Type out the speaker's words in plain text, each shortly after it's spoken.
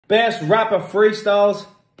Best rapper freestyles,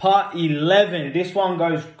 part 11. This one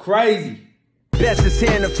goes crazy. Best is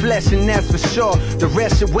here in the flesh, and that's for sure. The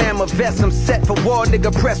rest should wear my vest. I'm set for war,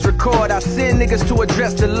 nigga, press record. I send niggas to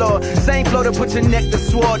address the Lord. Same flow to put your neck to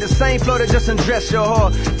sword. The same flow to just undress your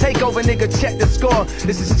whore. Take over, nigga, check the score.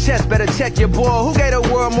 This is chess, better check your boy. Who gave the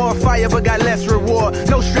world more fire but got less reward?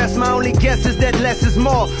 No stress, my only guess is that less is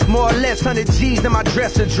more. More or less, 100 G's in my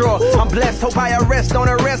dresser drawer. I'm blessed, hope I don't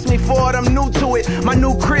arrest me for it. I'm new to it. My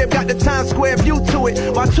new crib got the Times Square view to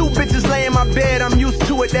it. While two bitches lay in my bed, I'm used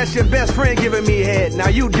to it. That's your best friend giving me head. Now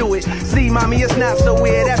you do it. See, mommy, it's not so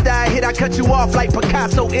weird. After I hit, I cut you off like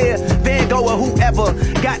Picasso ear. Van Gogh or whoever.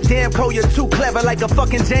 Goddamn, Cole, you're too clever. Like a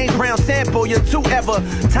fucking James Brown sample, you're too ever.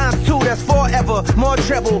 Times 2, that's forever. More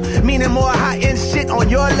treble, meaning more high-end shit on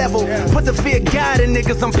your level. Put the fear God in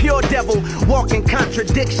niggas, I'm pure devil. Walking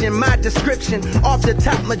contradiction, my description. Off the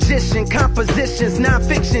top magician, compositions,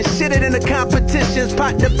 non-fiction. Shit it in the competitions.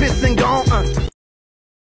 Pot the piss and go